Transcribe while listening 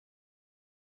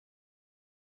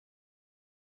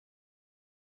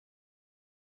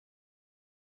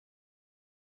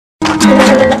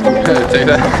Take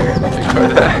that.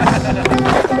 Record that.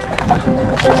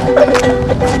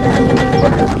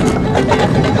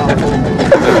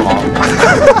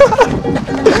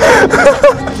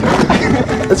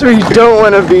 That's where you don't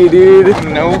want to be, dude.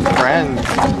 No friends.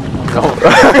 No.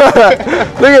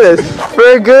 Look at this.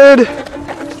 For a good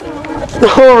the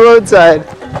whole roadside.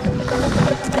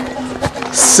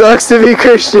 Sucks to be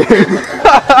Christian.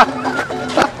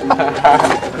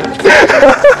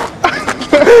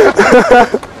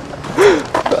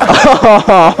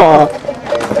 Oh.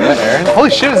 Is that Aaron? Holy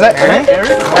shit, is that Aaron?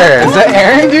 Aaron, is that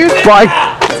Aaron, dude?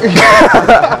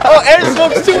 Oh, Aaron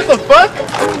smokes too, what the fuck?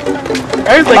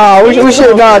 Aaron's like, we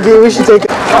should, nah, dude, we should take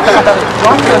it.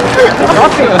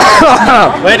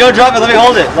 Wait, don't drop it, let me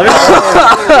hold it. Let me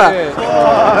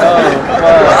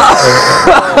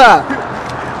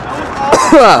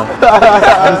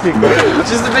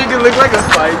Just to make it look like a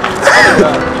fight,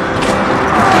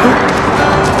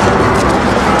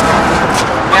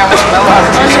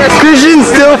 Christian's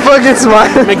still fucking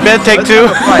smiling. Macbeth, take two.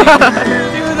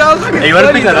 Hey, you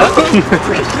wanna pick that up?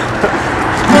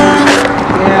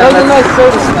 That was a nice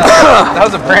soda smell. That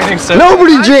was a brand new soda.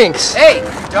 Nobody drinks. Hey,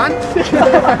 John?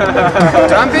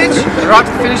 John, bitch? We're about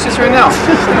to finish this right now.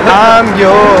 I'm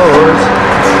yours.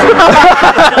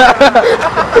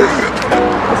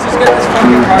 Let's just get this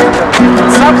fucking car going.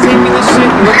 Stop taping this shit.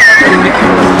 You look fucking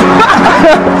ridiculous.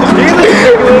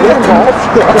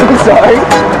 I'm sorry.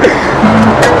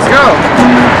 Let's go.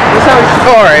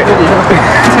 Alright.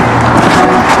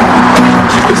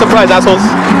 Surprise, assholes.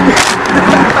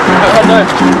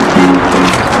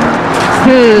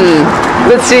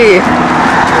 Let's see.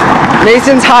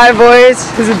 Mason's high voice,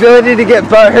 his ability to get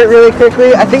butt hurt really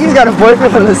quickly. I think he's got a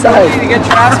boyfriend on the side. You need to get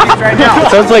your ass kicked right now.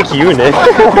 Sounds like you, Nick.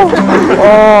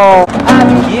 Oh.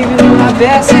 I'm giving my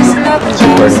best, it's nothing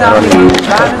to stop me.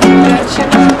 Trying to get you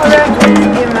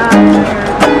in my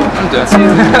I'm done.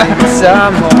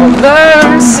 Some more,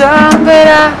 learn some, but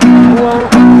I won't.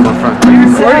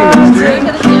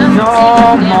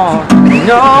 No more,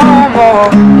 no more.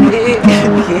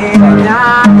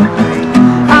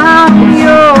 I'm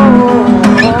yours.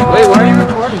 Wait, why are you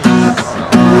recording?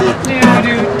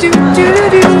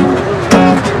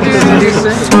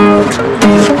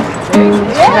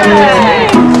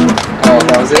 Oh,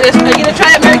 that was it? Are you gonna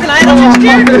try American Idol next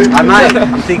year? I might.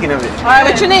 I'm thinking of it. Alright,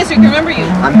 what's your name so we can remember you?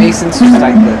 I'm Mason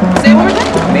Sustaita. Say it one more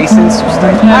time. Mason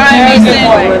Sustaita. Alright, Mason.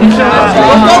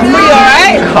 We'll go for you,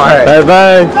 alright? Alright. Bye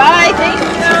bye. Bye, thank you.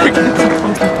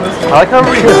 I like how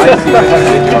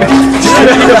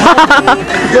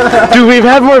Dude, we've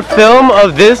had more film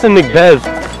of this than Macbeth.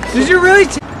 Did you really?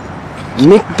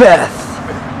 Macbeth.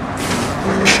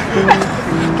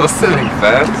 Don't say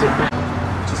Macbeth.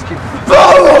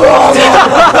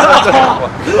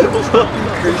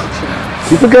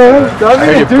 Keep it going. I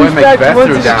heard your boy Macbeth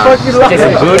threw down. Kick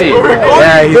some booty.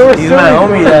 Yeah, he's my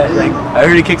homie that, like, I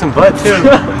heard he kicked some butt too.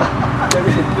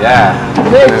 Yeah.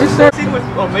 Hey, just start.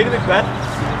 Lady Macbeth?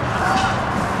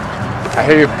 I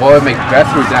heard your boy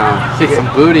Macbeth threw down. Kick some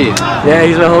booty. Yeah,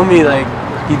 he's my homie, like,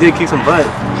 he did kick some butt.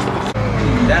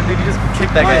 Damn, dude, you just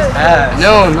kicked that guy's ass.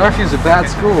 No, Northview's a bad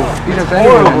school. Beat up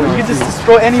anyone. Horrible. You can just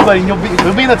destroy anybody and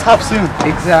you'll be in the top soon.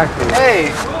 Exactly.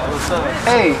 Hey,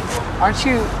 hey, aren't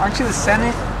you the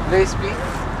Senate of ASB?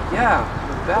 Yeah,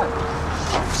 bad.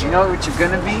 You know what you're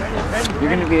gonna be?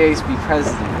 You're gonna be ASB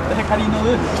president. What the heck, how do you know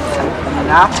this?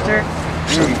 And after,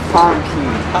 you're gonna be prom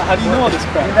king. How do you know all this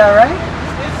crap? Is that right?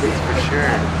 Yes, for sure.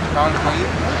 Prom queen.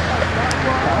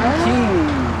 King.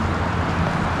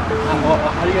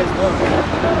 How do you guys know?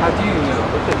 How do you know?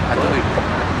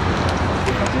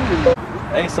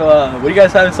 Hey, so what do you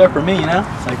guys have in store for me, you know?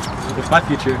 Like, what's my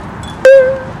future?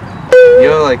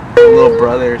 You're like a little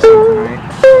brother or something, right?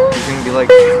 You're gonna be like,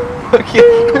 yeah, Dude,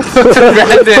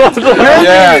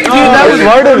 that was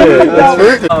part of it.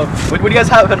 What do you guys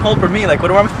have in hold for me? Like,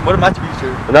 what am my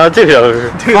future? No, dude.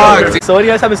 So what do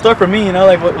you guys have in store for me, you know?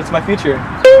 Like, what's my future?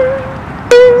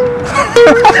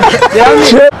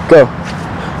 Go.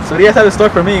 So what do you guys have in store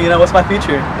for me, you know? What's my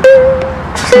future?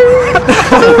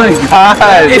 oh my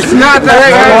god. It's not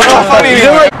that funny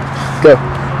anymore. Go.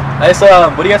 Hey, so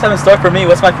what do you guys have in store for me?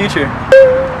 What's my future?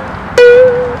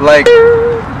 Like,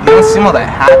 you don't seem all that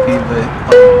happy, but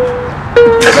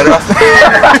better off.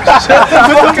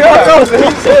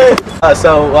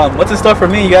 So what's in store for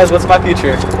me, you guys? What's my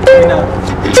future? You know.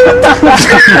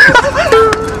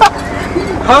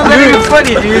 How's that even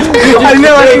funny, dude? I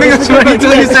know, I didn't think it was funny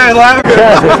until you started laughing.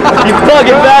 You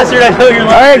fucking bastard! I know you're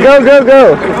Alright, go.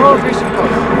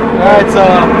 Alright, so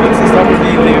what's in store for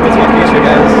me? What's my future,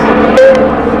 guys?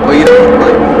 Well, you don't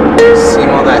like seem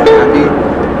all that happy.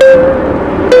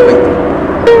 Like,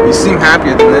 you seem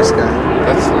happier than this guy.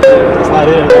 That's not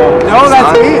it. No,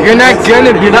 that's me. You're not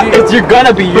gonna be. You're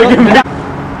gonna be. You're gonna be.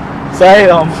 Sorry,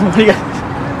 what do you got?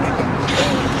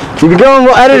 Keep it going,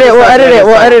 we'll edit it, we'll edit it,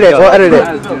 we'll edit it, we'll edit it.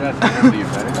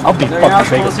 I'll be fucking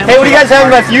fake. Hey, what do you guys have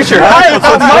in my future?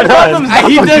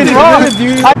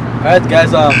 Alright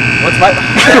guys, what's my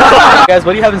guys,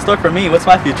 what do you have in store for me? What's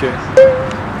my future?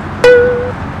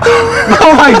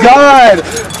 Oh my god!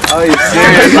 Oh, you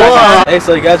serious? Hey,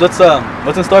 so you guys, what's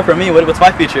in store for me? What's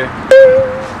my future?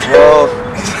 Well,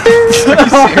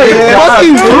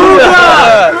 fucking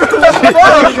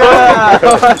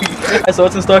So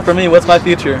what's in store for me? What's my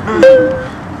future?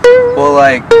 Well,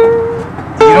 like,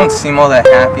 you don't seem all that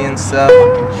happy and stuff.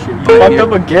 Fucked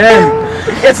up again.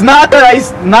 It's not that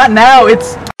not now.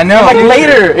 It's I know. like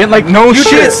later. In like No future.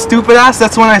 shit, stupid ass.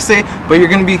 That's when I say, but you're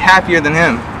gonna be happier than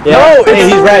him. Yeah. No, hey,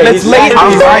 he's right. It's He's later.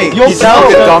 I'm right. You'll tell.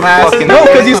 Dumbass. No,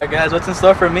 because he's. Guys, what's in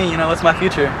store for me? You know, what's my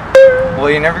future? Well,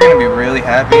 you're never gonna be really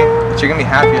happy, but you're gonna be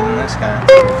happier than this guy.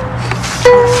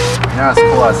 You're not as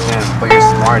cool as him, but you're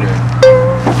smarter.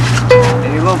 And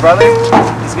your little brother,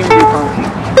 he's gonna be funky.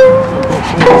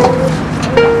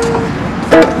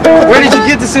 Where did you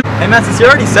get this? Hey man, since you're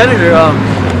already senator,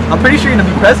 I'm pretty sure you're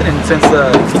gonna be president since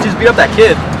you just beat up that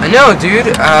kid. I know,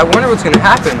 dude. I wonder what's gonna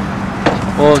happen.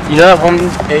 Well, you know that one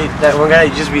guy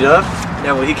you just beat up?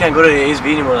 Yeah, well he can't go to the ASB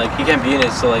anymore, like he can't be in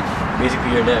it, so like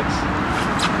basically you're next.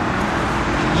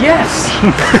 Yes.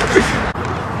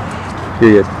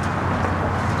 You're good.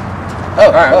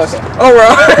 Oh, alright. Okay. Oh, we're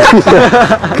on.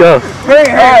 Go.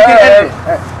 Hey,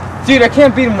 dude, I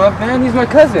can't beat him up, man. He's my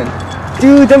cousin.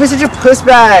 Dude, don't be such a puss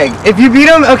bag. If you beat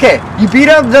him, okay, you beat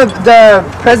up the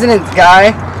president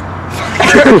guy.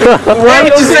 Why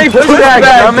did you say puss bag,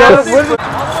 dumbass?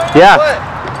 Yeah.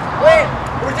 Wait,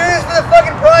 we're doing this for the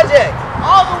fucking project.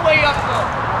 All the way up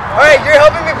though. Alright, you're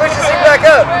helping me push this thing back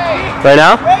up. Right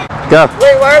now? Go.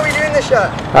 Wait, why are we doing this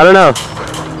shot? I don't know.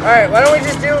 Alright, why don't we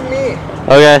just do me?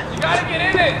 Okay. You gotta get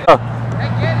in it. Oh.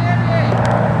 Hey, get in it.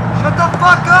 Shut the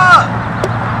fuck up!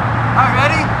 Alright,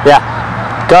 ready? Yeah.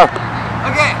 Go.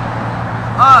 Okay.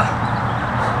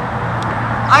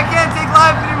 I can't take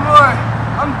life anymore.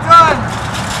 I'm done.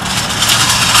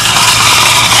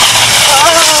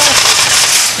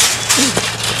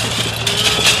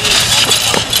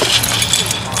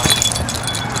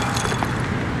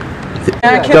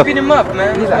 Man, I can't beat him up,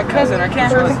 man. He's my cousin. I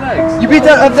can't hurt his legs. You beat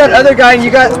up that other guy and you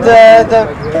got the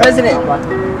president.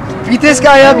 Beat this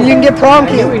guy up and you can get prom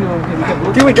king.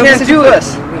 Dude, we can't do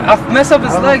this. I'll mess up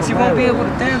his legs. He won't be able to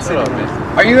dance anymore.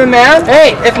 Are you a man?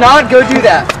 Hey, if not, go do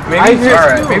that. Maybe he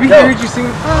heard, maybe he heard you sing.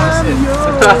 Go.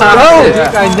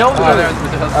 I know. Alright.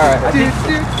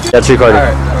 That's recording.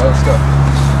 Alright, let's go.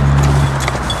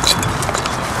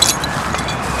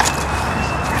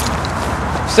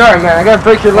 Sorry, man. I gotta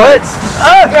break your legs.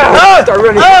 Start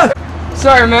running.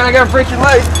 Sorry, man. I gotta break your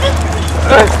legs.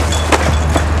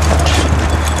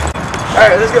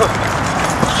 Alright, let's go.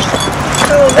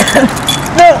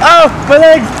 No, oh, my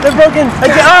legs, they're broken. I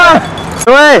can't,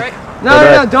 away.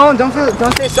 No, don't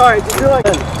say sorry. Just feel like,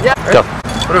 yeah. Go.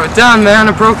 What have I done, man?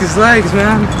 I broke his legs,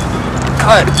 man.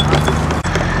 Cut.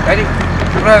 Ready?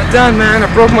 What have I done, man? I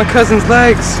broke my cousin's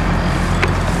legs.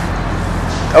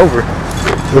 Over.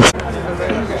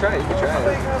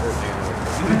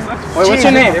 Wait, what's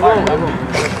your name?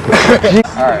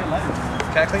 Alright.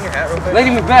 Can I clean your hat real quick?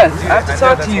 Lady Macbeth, I have to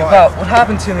talk to you about what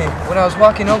happened to me when I was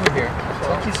walking over here.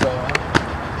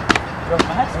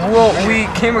 Well, we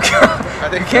came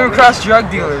across drug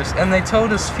dealers, and they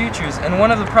told us futures, and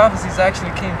one of the prophecies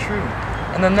actually came true.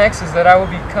 And the next is that I will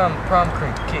become prom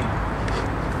king.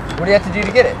 What do you have to do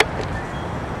to get it?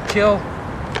 Kill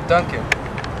Duncan,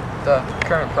 the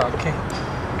current prom king.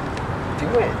 Do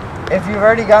it. If you've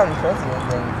already gotten president,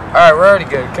 then... Alright, we're already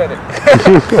good. Cut it.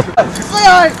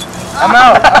 I'm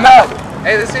out.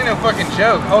 Hey, this ain't no fucking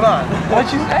joke. Hold on.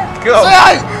 What'd you say? Go.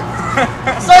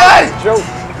 Joke.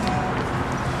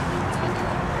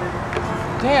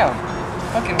 Damn.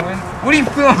 Fucking win. What are you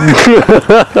filming?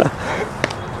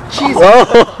 Jesus.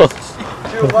 Oh.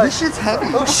 This shit's heavy.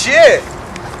 Oh shit.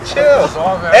 Chill.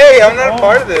 Hey, I'm not a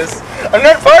part of this. I'm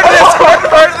not a part of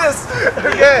this.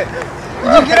 Okay.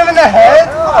 Did you get him in the head?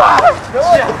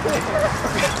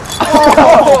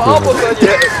 Oh, almost on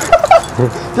you.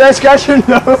 Did I scratch your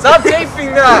nose? Stop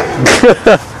taping that.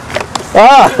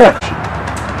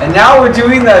 And now we're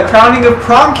doing the crowning of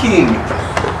prom king.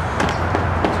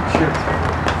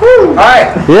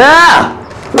 Alright. Yeah!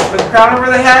 Put the crown over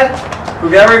the head.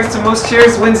 Whoever gets the most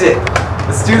cheers wins it.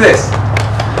 Let's do this.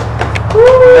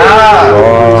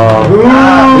 Yeah!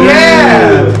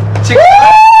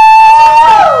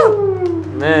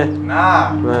 Man.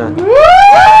 Nah. Man.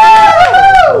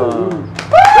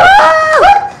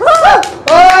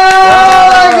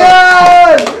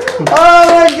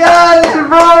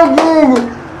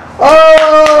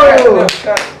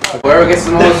 Whoever gets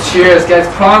the most cheers gets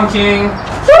prom king.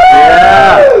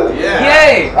 Yeah.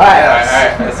 Yay!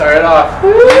 Alright, let's start it off.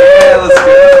 Yeah, let's go.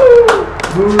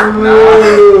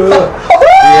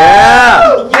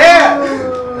 Yeah. Yeah!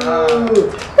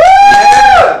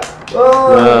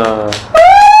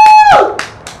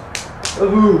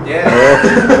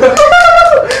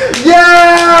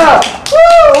 Yeah!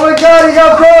 Oh my god, he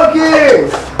got broken!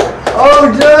 Oh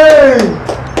dang!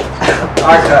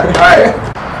 Alright.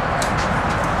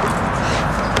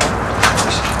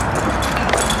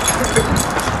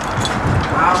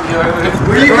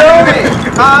 Where are you going?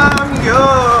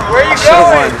 Where you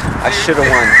going? I should have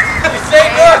won. Say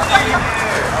no!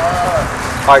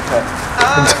 Hard cut.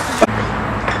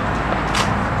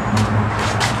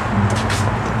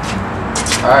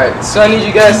 Alright, so I need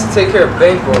you guys to take care of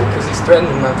Bankroll because he's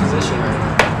threatening my position right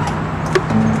now.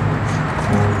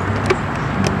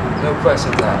 No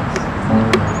questions asked.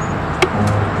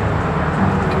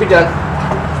 Can be done.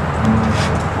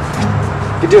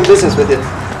 You're doing business with it.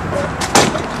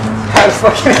 How the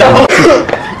fucking hell?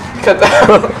 Cut that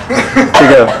out. Here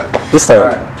you go. This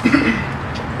time.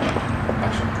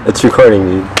 It's recording,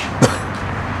 dude.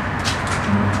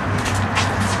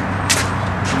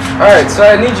 Alright, so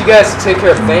I need you guys to take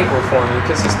care of Bankroll for me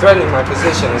because he's threatening my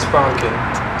position as prom king.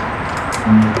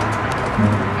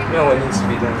 You know what needs to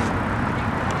be done.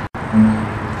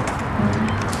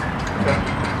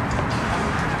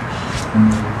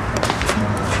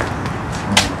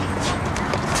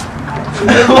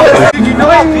 Dude, you know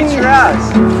I'll beat your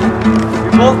ass.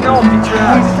 You both know I'll beat your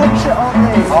ass.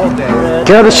 All day.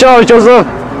 Get out of the show, Joseph!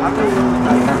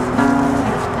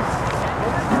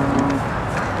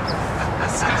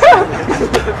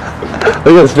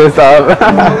 Look at his face up.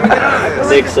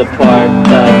 6 apart,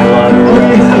 one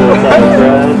bread.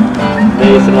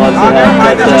 Mason wants to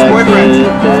have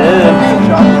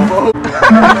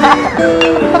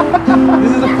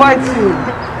This is a fight scene.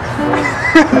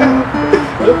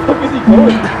 Where the fuck is he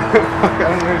going?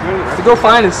 To go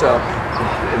find himself.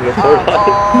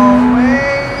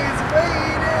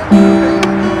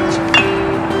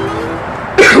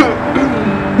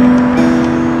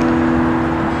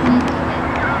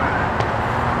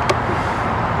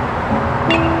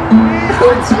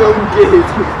 It's so gay.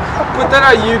 Put that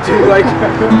on YouTube like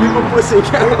people pussy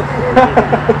count.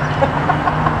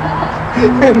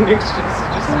 And Nick's just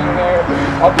sitting there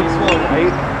all peaceful and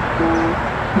white.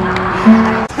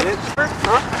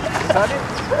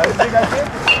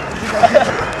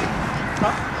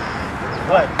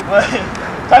 What?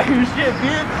 Tight your shit,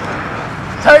 dude.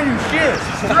 Tight your shit.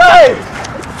 Right.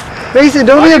 Mason,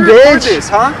 don't be a bitch. This,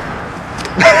 huh?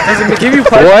 Does it give you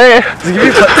pleasure? What? Does it give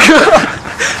you pleasure?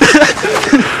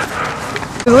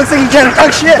 It looks like you can't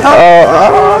talk shit, huh?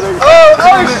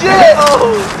 Oh shit!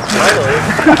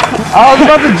 I was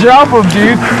about to jump him,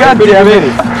 dude. God damn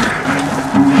it.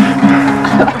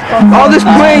 All this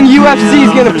playing UFC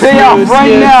is gonna pay off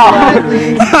right now.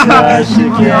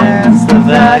 against the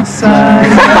backside.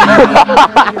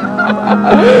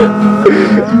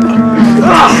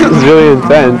 It's really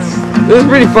intense. This is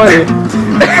pretty funny.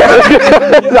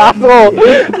 His asshole.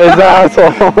 His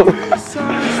asshole.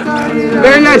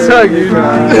 Very nice hug, dude.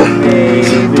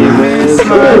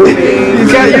 You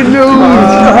got your news.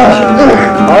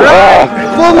 Alright.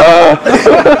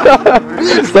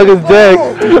 Stuck his dick.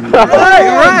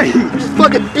 Right. Just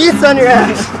fucking beats on your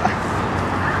ass.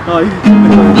 I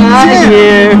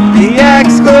hear the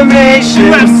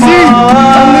exclamation point.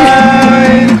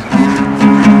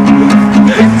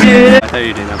 I thought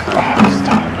you didn't have fun.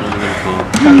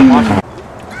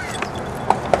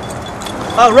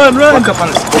 Oh, run! Walk up on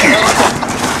the spot.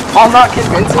 All not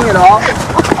convincing at all.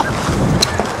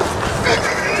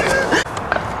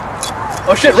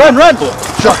 Oh shit! Run!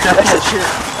 Shut that shit.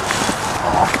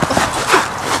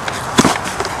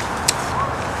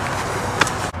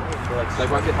 Like,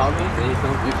 what could help me? Then you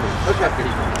film YouTube. Okay.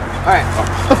 Alright. What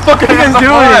the fuck are you guys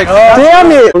doing?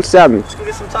 Damn it! Don't stab me. Let's go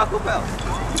get some Taco Bell.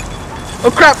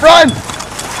 Oh crap! Run!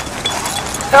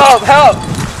 Help!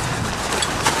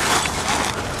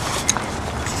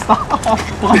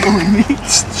 Following me.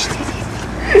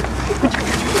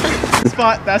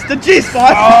 Spot. That's the G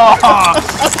spot.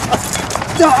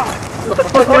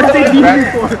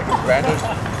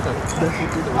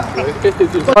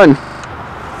 Run.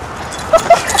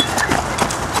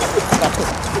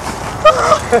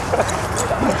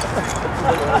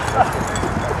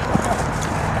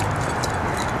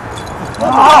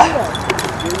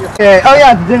 Okay. Oh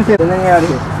yeah, didn't say. And then you're out of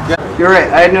here. You're right.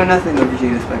 I know nothing of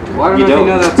Virginia Spectre. Well, I don't You know if you don't.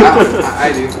 know that top.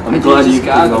 I do. I'm glad you can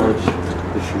acknowledge the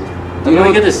truth. I'm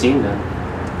gonna get the scene done.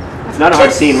 not a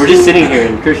hard scene. We're just sitting here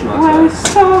and Christian walks by.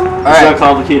 It's not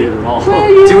complicated at all.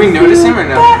 Do we notice him or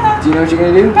no? Do you know what you're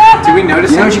gonna do? Do we notice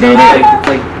You know him? what you're gonna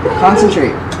do? Like,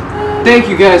 concentrate. Thank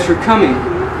you guys for coming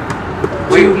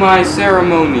to my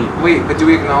ceremony. Wait, but do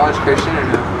we acknowledge Christian or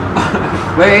no?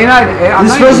 Wait, I'm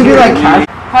supposed to be like casual.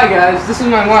 Hi guys, this is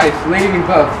my wife, Lady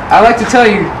McBeth. I'd like to tell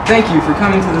you thank you for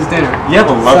coming to this dinner. You have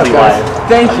a lovely wife.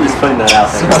 Thank I'm you. just putting that out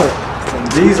there.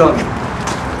 These on.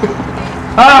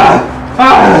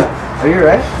 Are you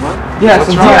alright? Yeah,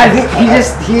 So I think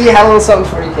he had a little something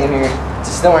before he came here.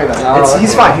 Just don't worry about it.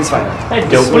 He's fine. He's fine. I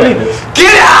don't believe it.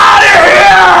 Get out of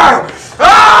here!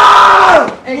 Ah!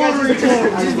 Hey guys,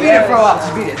 just beat it for a while.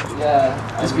 Just beat it. Yeah.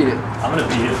 Just beat it. I'm gonna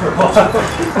beat it for a while.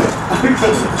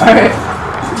 Alright.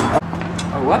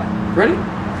 Oh, what? Ready?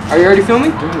 Are you already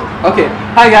filming? Okay.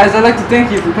 Hi guys, I'd like to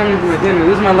thank you for coming to my dinner.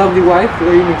 This is my lovely wife,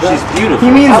 Lady McBeth. She's beautiful. He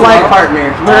means Hello. life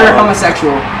partner. We're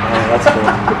homosexual. Oh, that's cool.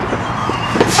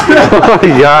 Oh my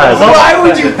god. Why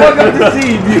would you fuck up the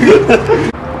scene, dude?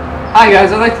 Hi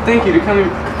guys, I'd like to thank you to come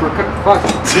fuck.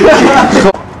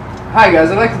 Hi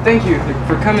guys, I'd like to thank you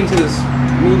for coming to this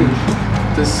meeting,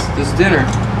 this dinner.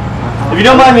 If you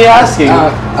don't mind me asking,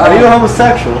 are you a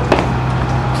homosexual?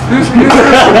 Who's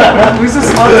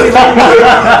this ugly lady?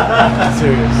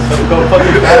 Serious.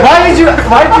 Why did you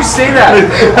say that?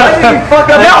 Why did you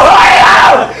fuck up? No, I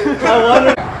am!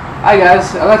 Hi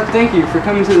guys, I'd like to thank you for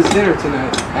coming to this dinner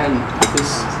tonight, and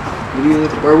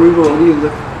where we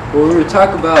will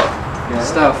talk about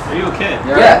stuff. Are you okay?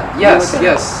 Yeah, yes. You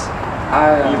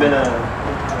been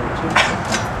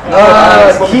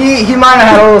He might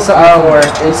have had a little something before.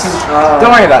 Don't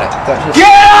worry about it. Get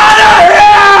out of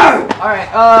here! Alright,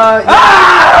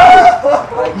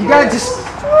 you gotta just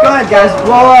go ahead, guys.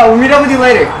 We'll meet up with you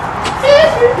later.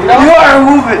 You are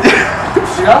moving.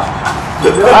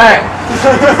 Alright.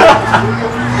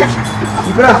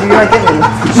 Keep it up, dude. You're not getting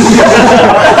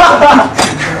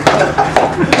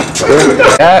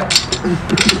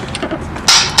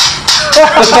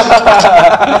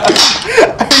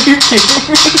You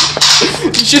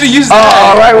should have used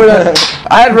that. Alright,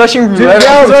 I had rushing roulette.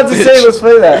 I was about to say, let's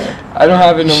play that. I don't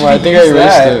have it no more. I think I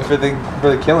erased it. For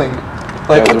the killing.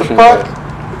 Like, what the fuck?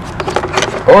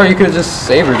 Or you could have just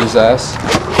savored his ass.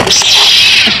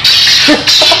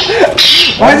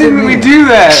 Why didn't we do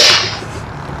that?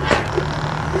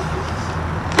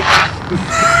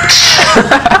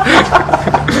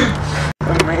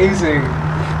 Amazing.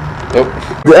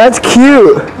 That's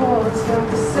cute.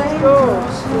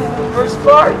 First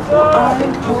part.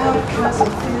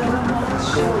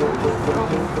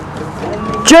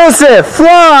 Joseph,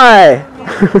 fly!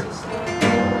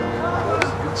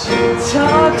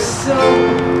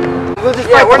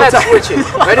 Yeah, we're not switching.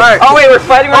 Ready? Right. Oh wait, we're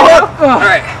fighting right now?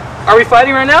 Alright. Are we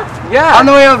fighting right now? Yeah. On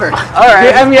the way over. Alright.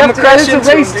 Yeah, and we have to crash into a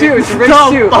race too. It's a race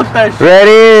too.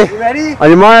 Ready? You ready? On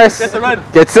your marks.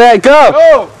 Get set, go!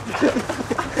 Oh!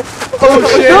 Oh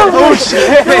shit! Oh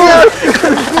shit!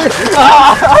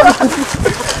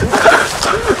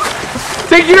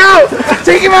 Take him out!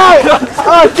 Take him out!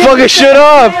 Fucking shit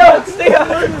up! Stay up!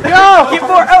 Go! Keep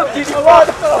more out! Keep more out!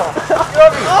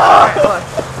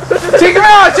 Take him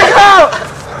out! Take him out!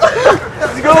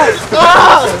 Let's go!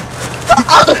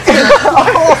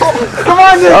 Come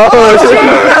on, dude!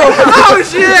 Oh, Oh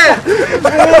shit! Yeah!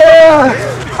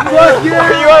 Fuck yeah!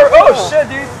 You are. Oh shit,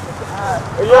 dude!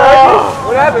 Are you alright?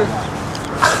 What happened?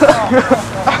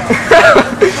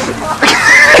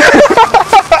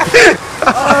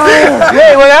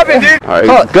 Hey, what happened, dude? Alright,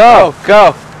 go!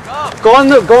 Go on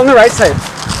the right side.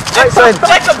 Right side.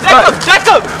 Check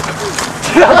him!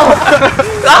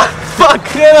 Fuck!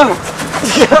 Get him!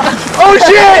 Oh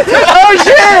shit! Oh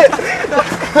shit!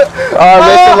 Oh,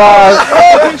 Mr. Lost.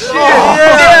 Oh shit!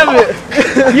 Damn it!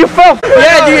 You fell.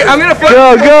 Yeah, dude. I'm gonna fuck.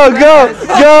 Go!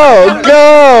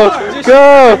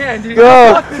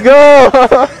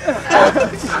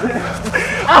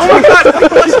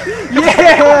 Yeah!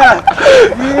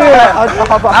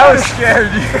 I was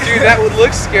scared, dude. That would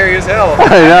look scary as hell.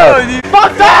 I know.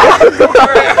 Fuck that!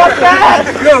 Fuck that!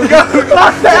 Go!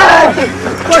 Fuck that!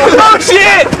 Oh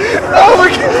shit! Oh my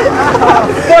god!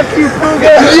 Fuck you,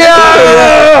 Fuga!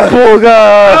 Yeah! Fuga!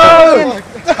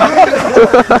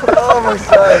 Oh my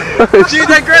god! Dude,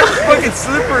 that grass is fucking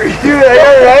slippery. Dude, I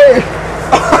got it right.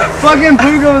 Fucking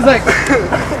Puga was like,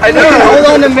 I know. hold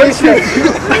on to Mason.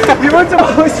 You went to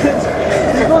Mason.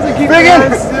 You're supposed to keep your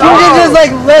hands still. You can just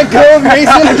like let go of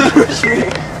Mason and push me.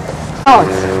 Oh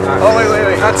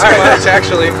wait. Not too much,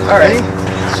 actually. Alright.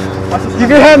 Keep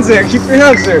your hands there. Keep your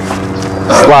hands there.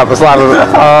 Slap him.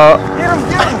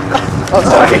 Get him. Oh,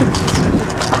 sorry.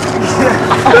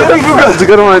 That's a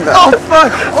good one. Oh,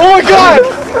 fuck. Oh my god.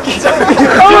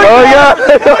 Oh my god!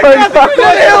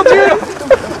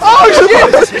 Oh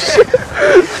shit!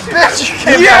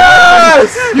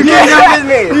 Yes! You came down with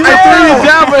me! I threw you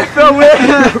down, but I fell with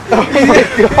you.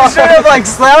 You straight up like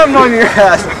slammed on your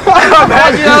ass.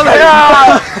 Imagine I was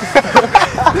like,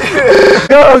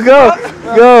 Go, go!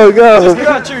 Go, go!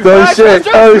 Go shake!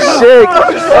 Oh shake!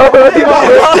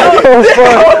 Oh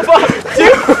fuck!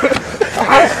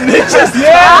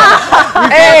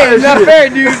 hey, it's not fair,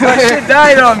 dude. My shit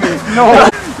died on me. No.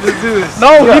 Let's do this.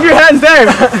 No, leave your hands there.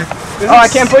 Oh, I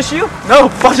can't push you? No,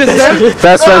 push it there.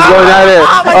 Best friends going at it.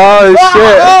 Oh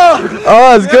shit!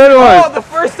 Oh, it's a good Oh, one. the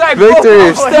first time.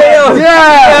 Victory! Stay on.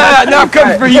 Yeah. Now I'm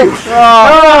coming for you.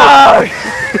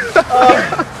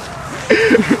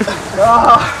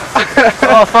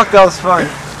 Oh, fuck, that was fun.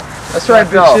 That's right,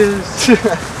 bitches.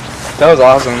 That was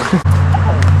awesome.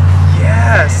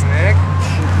 Yes, Nick.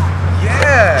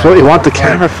 Yeah. That's what you want the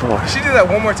camera for. You should do that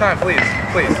one more time, please.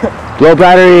 Please. Low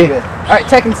battery. Alright,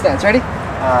 Tekken stance. Ready?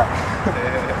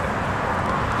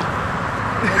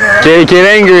 Get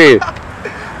angry.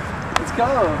 Let's go.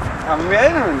 I'm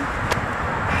ready.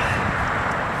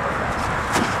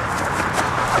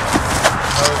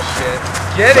 Oh shit.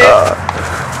 Get it.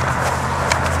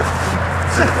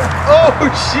 Oh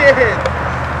shit.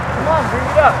 Come on, bring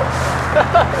it up.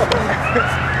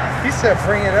 He said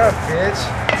bring it up, bitch.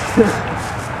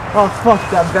 Oh, fuck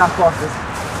that back office.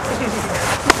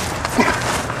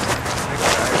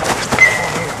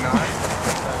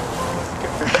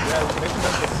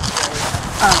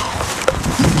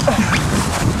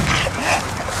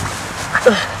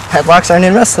 Headlocks aren't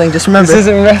in wrestling, just remember. This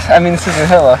isn't this isn't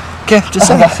Halo. Okay, just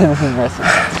saying. This isn't wrestling.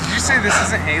 Did you say this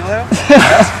isn't Halo?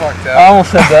 That's fucked I up.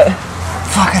 almost said that.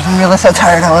 Fuck, I didn't realize how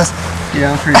tired I was.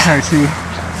 Yeah, I'm pretty tired too.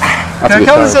 Can I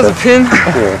count this as a pin?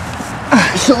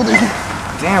 Shoulder.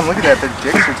 Damn, look at that. Their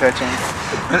dicks are touching.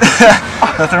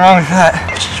 Nothing wrong with that.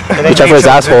 Watch out for his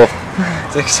asshole.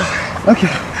 Okay.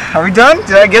 Are we done?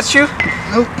 Did I get you?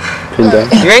 Pin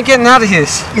down. You ain't getting out of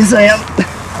his. Yes, I am.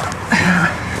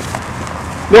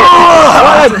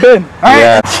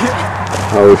 Yeah.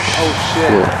 Oh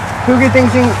shit. Who could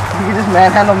think you could just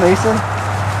manhandle Mason?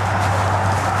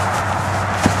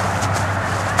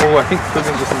 Oh, I think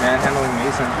Coogan just manhandling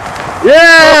Mason.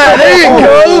 Yeah, there you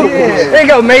go. There you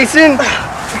go, Mason.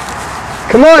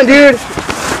 Come on, dude.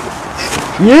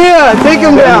 Yeah, take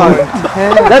him down.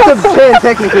 That's a pin,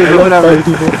 technically, but whatever.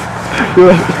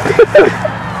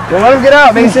 Don't let him get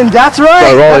out, Mason. That's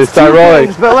right. Start rolling, That's start two rolling.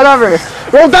 pins, but whatever.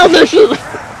 Roll down this shit.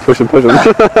 Push him, push him.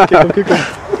 Kick him.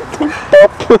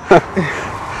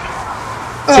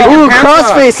 Ooh,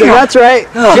 cross facing. That's right.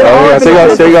 Oh yeah, there you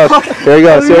go, there you go. There you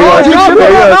go, there you go. Drop There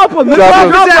you go. him.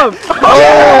 Drop him.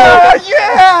 Oh,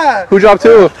 yeah. Who dropped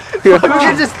two? Here. We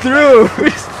just threw. We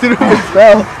just threw.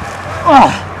 Bro.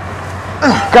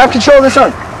 Grab control of this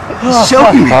one. Show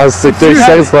me. Oh, it's like 30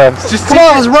 seconds left. Just Come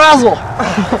on, let's razzle.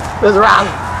 Let's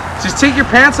razzle. Just take your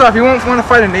pants off. You won't want to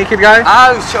fight a naked guy.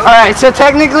 Alright, so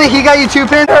technically he got you 2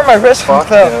 pins. Hurt my wrist.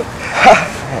 Fuck up.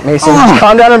 Mason,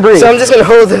 calm down and breathe. So I'm just gonna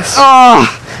hold this.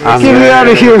 Get me out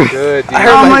of here. Good, dude. I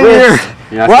hurt my ear.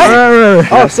 Yeah, What?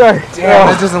 Oh, sorry. Damn,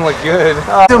 that doesn't look good.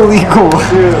 Illegal.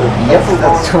 Yep,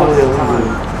 that's totally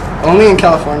illegal. Only in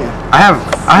California. I have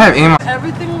aim.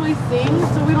 Everything we sing,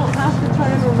 so we don't have to try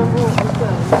to remember what we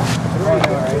said.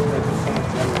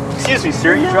 Excuse me,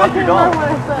 sir, you No, dropped I your can't dog.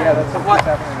 remember what I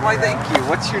said. Why, thank you.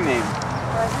 What's your name?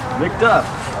 McDuff.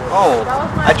 Oh,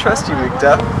 I trust you,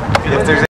 McDuff. If there's